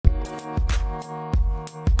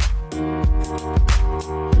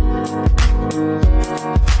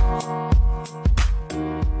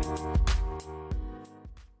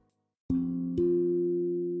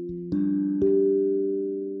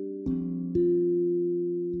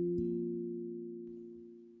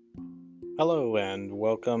Hello, and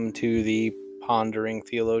welcome to the Pondering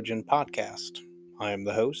Theologian podcast. I am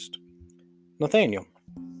the host, Nathaniel.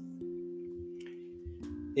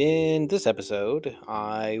 In this episode,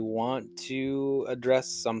 I want to address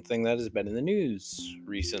something that has been in the news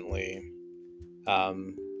recently.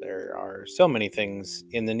 There are so many things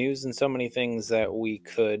in the news and so many things that we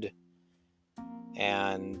could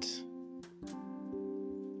and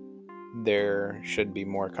there should be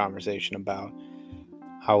more conversation about.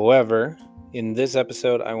 However, in this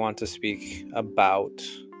episode, I want to speak about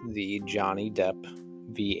the Johnny Depp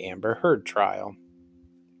v. Amber Heard trial.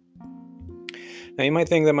 Now, you might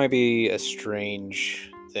think that might be a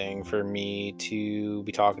strange thing for me to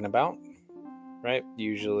be talking about, right?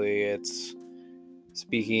 Usually it's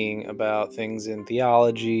speaking about things in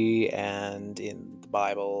theology and in the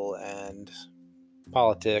Bible and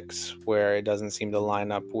politics where it doesn't seem to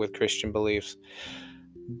line up with Christian beliefs.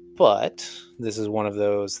 But this is one of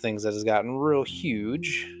those things that has gotten real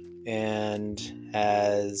huge and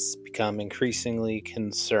has become increasingly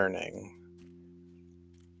concerning.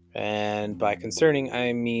 And by concerning,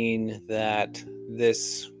 I mean that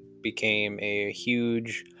this became a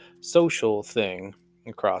huge social thing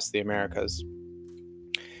across the Americas.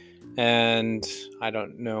 And I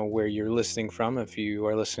don't know where you're listening from. If you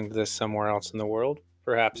are listening to this somewhere else in the world,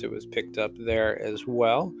 perhaps it was picked up there as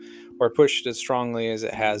well, or pushed as strongly as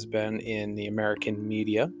it has been in the American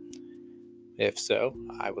media. If so,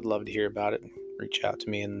 I would love to hear about it. Reach out to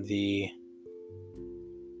me in the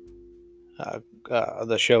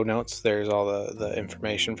show notes. There's all the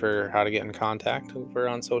information for how to get in contact over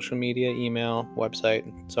on social media, email, website,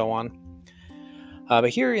 and so on. But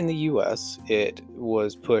here in the U.S., it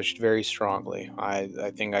was pushed very strongly.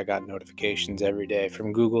 I think I got notifications every day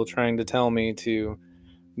from Google trying to tell me to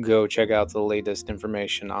go check out the latest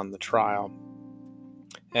information on the trial.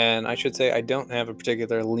 And I should say I don't have a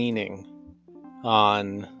particular leaning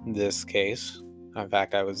on this case. In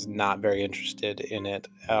fact, I was not very interested in it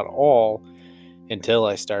at all until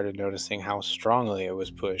I started noticing how strongly it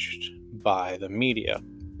was pushed by the media.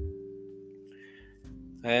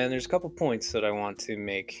 And there's a couple points that I want to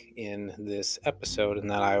make in this episode and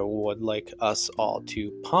that I would like us all to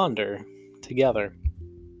ponder together.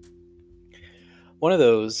 One of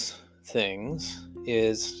those things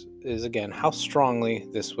is again how strongly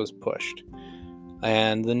this was pushed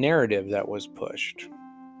and the narrative that was pushed.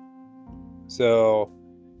 So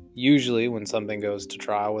usually when something goes to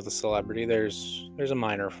trial with a celebrity, there's a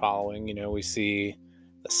minor following. We see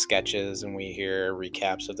the sketches and we hear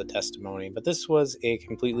recaps of the testimony, but this was a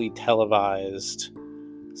completely televised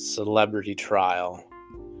celebrity trial,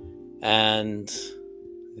 and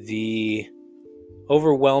the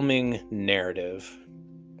overwhelming narrative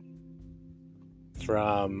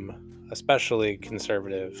from especially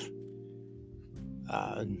conservative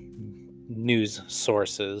news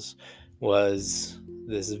sources was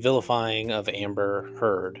this vilifying of Amber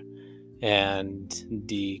Heard and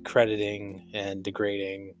decrediting and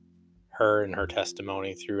degrading her and her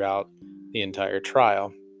testimony throughout the entire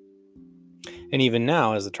trial. And even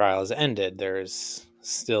now, as the trial has ended, there's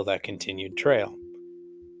still that continued trail.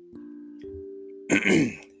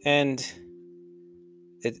 And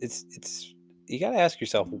it's you got to ask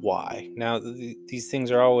yourself why. Now, these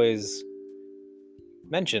things are always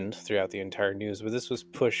mentioned throughout the entire news, but this was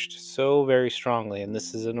pushed so very strongly, and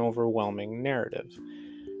this is an overwhelming narrative.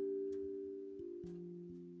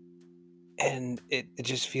 And it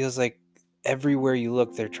just feels like everywhere you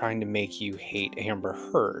look, they're trying to make you hate Amber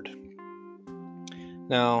Heard.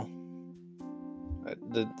 Now,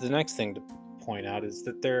 the next thing to point out is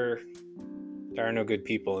that there are no good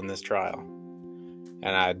people in this trial.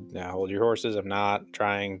 And I hold your horses. I'm not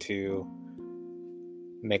trying to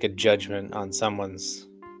make a judgment on someone's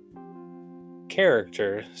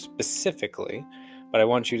character specifically, but I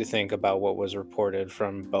want you to think about what was reported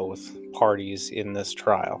from both parties in this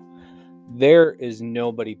trial. There is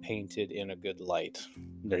nobody painted in a good light.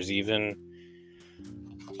 There's even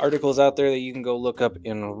articles out there that you can go look up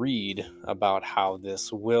and read about how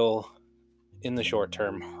this will, in the short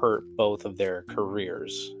term, hurt both of their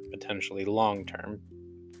careers, potentially long term.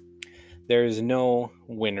 There's no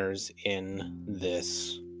winners in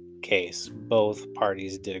this case. Both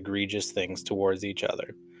parties did egregious things towards each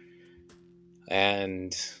other.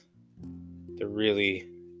 And there really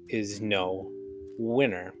is no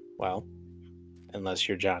winner. Well, unless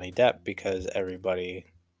you're Johnny Depp, because everybody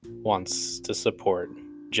wants to support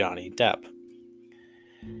Johnny Depp.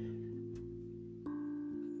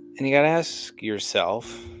 And you got to ask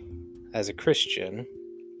yourself, as a Christian,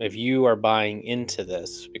 if you are buying into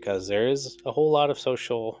this, because there is a whole lot of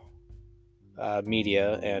social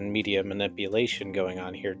media and media manipulation going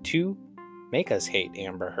on here to make us hate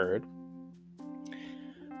Amber Heard?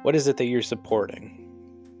 What is it that you're supporting?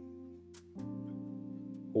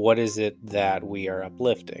 What is it that we are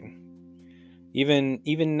uplifting?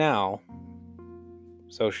 Even now,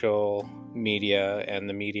 social media and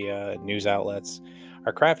the media and news outlets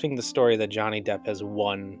are crafting the story that Johnny Depp has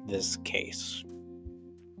won this case.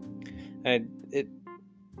 And it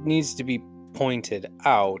needs to be pointed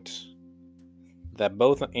out that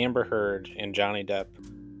both Amber Heard and Johnny Depp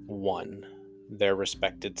won their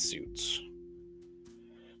respected suits.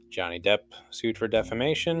 Johnny Depp sued for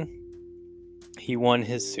defamation. He won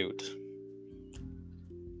his suit.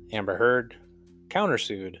 Amber Heard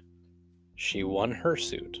countersued. She won her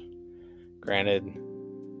suit. Granted,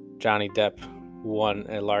 Johnny Depp won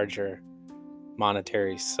a larger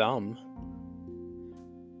monetary sum,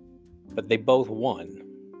 but they both won.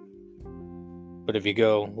 But if you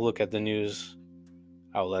go look at the news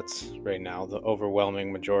outlets right now, the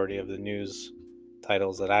overwhelming majority of the news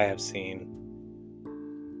titles that I have seen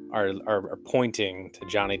are pointing to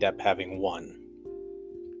Johnny Depp having won.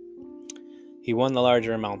 He won the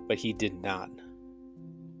larger amount, but he did not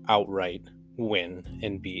outright win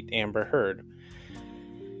and beat Amber Heard.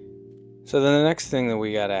 So then the next thing that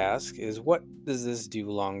we got to ask is, what does this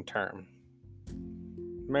do long term?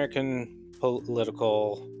 American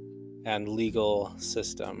political and legal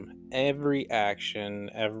system, every action,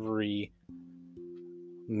 every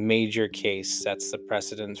major case sets the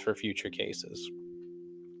precedence for future cases.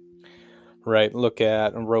 Right, look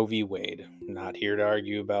at Roe v. Wade. I'm not here to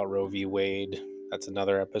argue about Roe v. Wade. That's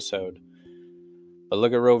another episode. But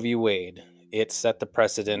look at Roe v. Wade. It set the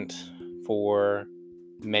precedent for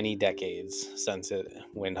many decades since it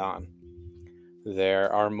went on.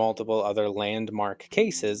 There are multiple other landmark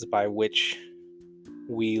cases by which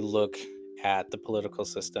we look at the political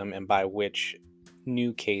system and by which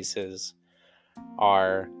new cases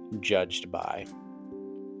are judged by.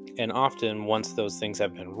 And often, once those things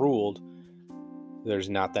have been ruled, there's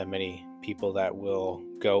not that many people that will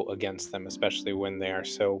go against them, especially when they are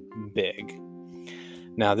so big.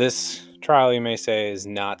 Now, this trial, you may say, is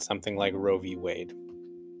not something like Roe v. Wade.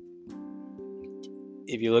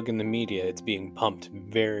 If you look in the media, it's being pumped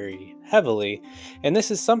very heavily, and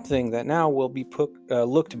this is something that now will be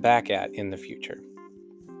looked back at in the future.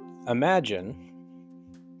 Imagine,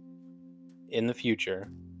 in the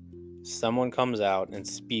future, someone comes out and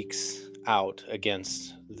speaks out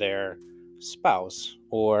against their spouse,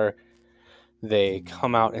 or they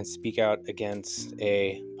come out and speak out against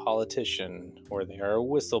a politician, or they are a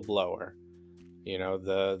whistleblower. You know,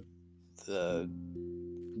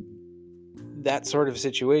 that sort of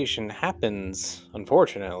situation happens,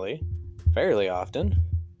 unfortunately, fairly often.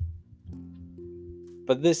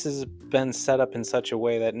 But this has been set up in such a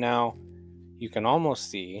way that now you can almost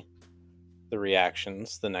see the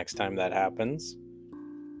reactions the next time that happens.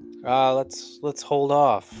 Let's hold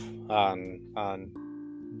off on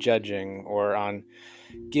judging or on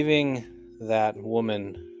giving that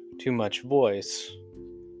woman too much voice.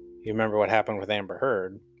 You remember what happened with Amber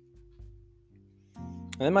Heard.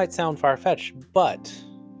 And it might sound far-fetched, but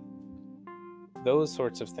those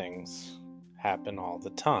sorts of things happen all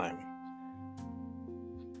the time.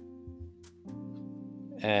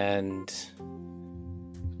 And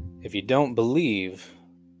if you don't believe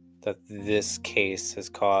that this case has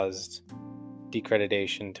caused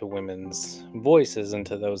decreditation to women's voices and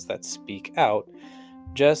to those that speak out,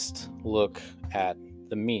 just look at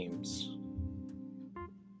the memes.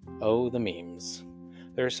 Oh, the memes.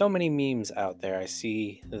 There are so many memes out there. I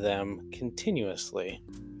see them continuously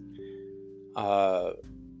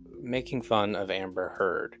making fun of Amber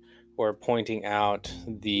Heard, or pointing out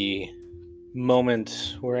the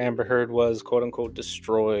moment where Amber Heard was quote-unquote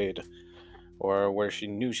destroyed, or where she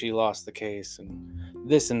knew she lost the case, and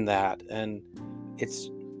this and that. And it's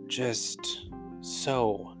just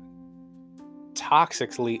so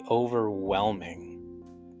toxically overwhelming.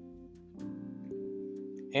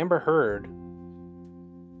 Amber Heard,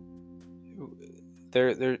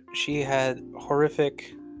 she had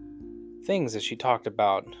horrific things that she talked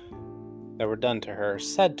about that were done to her,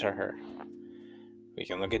 said to her. We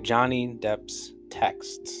can look at Johnny Depp's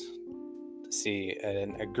texts to see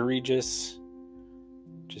an egregious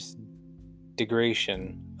just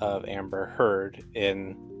degradation of Amber Heard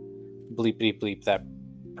in bleepity bleep that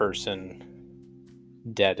person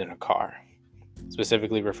dead in a car.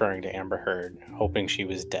 Specifically referring to Amber Heard, hoping she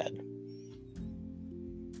was dead.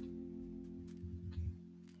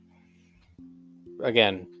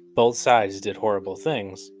 Again, both sides did horrible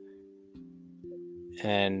things,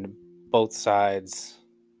 and both sides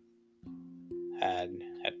had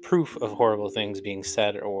proof of horrible things being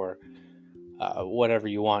said or whatever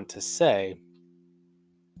you want to say.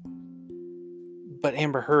 But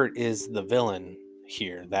Amber Heard is the villain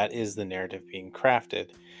here. That is the narrative being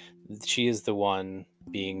crafted. She is the one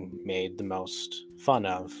being made the most fun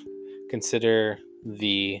of. Consider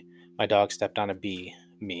the "my dog stepped on a bee"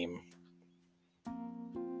 meme.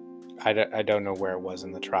 I don't know where it was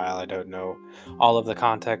in the trial. I don't know all of the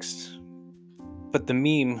context. But the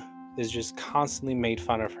meme is just constantly made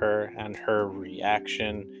fun of her and her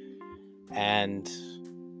reaction. And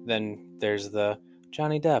then there's the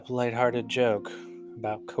Johnny Depp lighthearted joke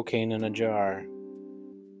about cocaine in a jar.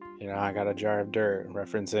 I got a jar of dirt,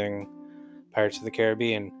 referencing Pirates of the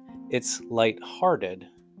Caribbean. It's lighthearted.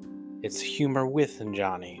 It's humor with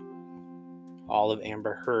Johnny. All of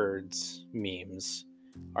Amber Heard's memes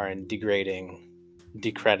are in degrading,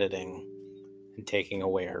 decrediting, and taking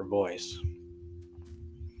away her voice.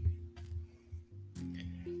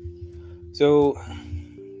 So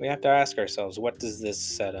we have to ask ourselves, what does this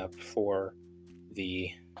set up for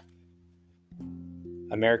the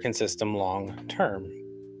American system long term?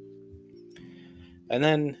 And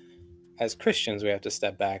then, as Christians, we have to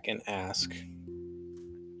step back and ask,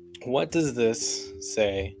 what does this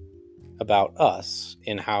say about us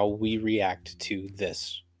in how we react to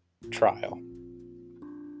this trial?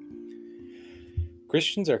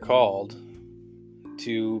 Christians are called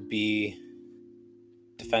to be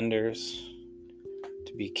defenders,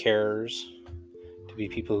 to be carers, to be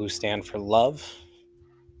people who stand for love.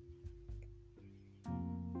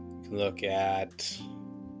 You can look at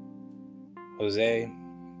Hosea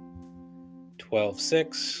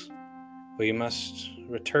 12:6, but you must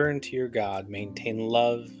return to your God, maintain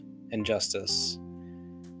love and justice,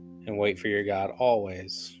 and wait for your God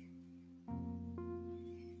always.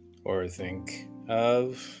 Or think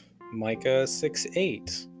of Micah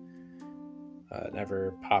 6:8, an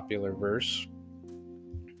ever popular verse.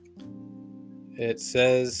 It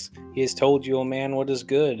says, "He has told you, O man, what is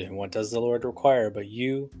good, and what does the Lord require, but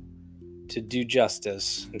you to do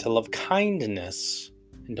justice, and to love kindness,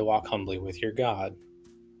 and to walk humbly with your God."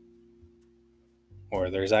 Or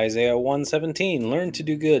there's Isaiah 1:17, "Learn to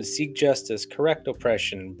do good, seek justice, correct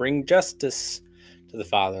oppression, bring justice to the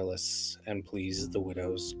fatherless, and please the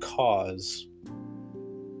widow's cause."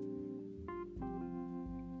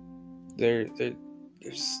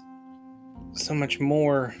 There's so much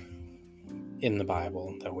more in the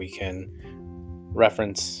Bible that we can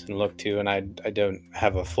reference and look to, and I don't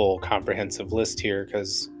have a full comprehensive list here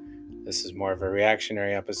because this is more of a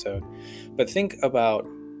reactionary episode. But think about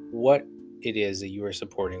what it is that you are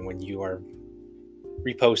supporting when you are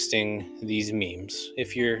reposting these memes.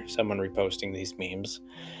 If you're someone reposting these memes,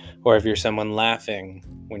 or if you're someone laughing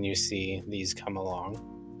when you see these come along,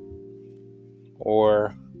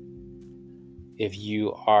 or if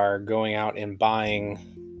you are going out and buying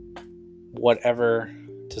whatever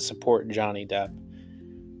to support Johnny Depp,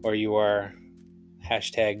 or you are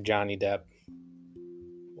hashtag Johnny Depp,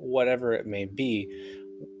 whatever it may be,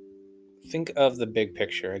 think of the big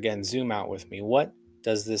picture. Again, zoom out with me. What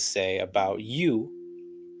does this say about you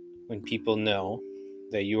when people know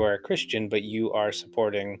that you are a Christian, but you are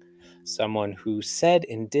supporting someone who said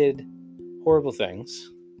and did horrible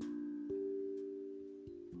things,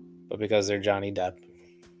 but because they're Johnny Depp,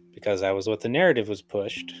 because that was what the narrative was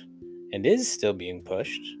pushed and is still being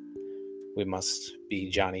pushed, we must be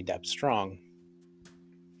Johnny Depp strong.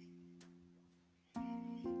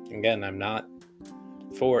 Again, I'm not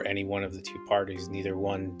for any one of the two parties. Neither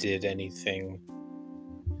one did anything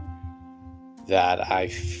that I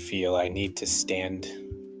feel I need to stand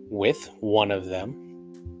with one of them.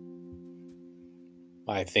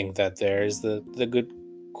 I think that there's the good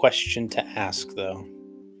question to ask, though.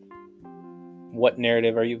 What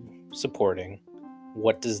narrative are you supporting?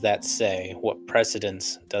 What does that say? What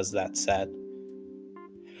precedence does that set?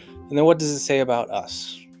 And then what does it say about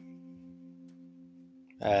us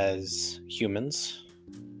as humans,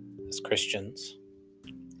 as Christians,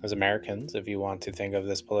 as Americans, if you want to think of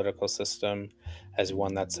this political system as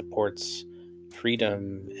one that supports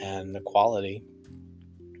freedom and equality?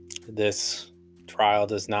 This trial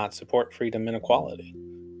does not support freedom and equality.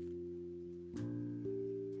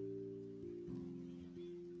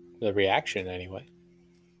 The reaction, anyway.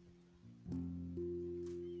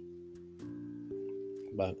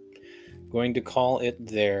 But I'm going to call it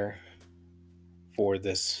there for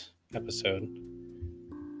this episode.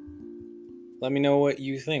 Let me know what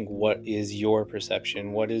you think. What is your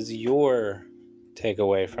perception? What is your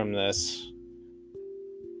takeaway from this?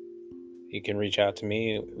 You can reach out to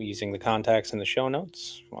me using the contacts in the show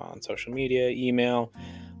notes, on social media, email,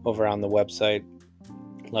 over on the website.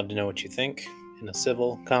 Love to know what you think in a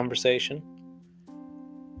civil conversation.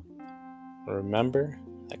 Remember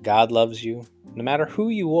that God loves you. No matter who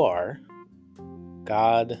you are,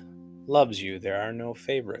 God loves you. There are no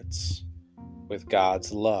favorites with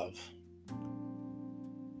God's love.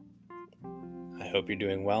 I hope you're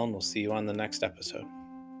doing well, and we'll see you on the next episode.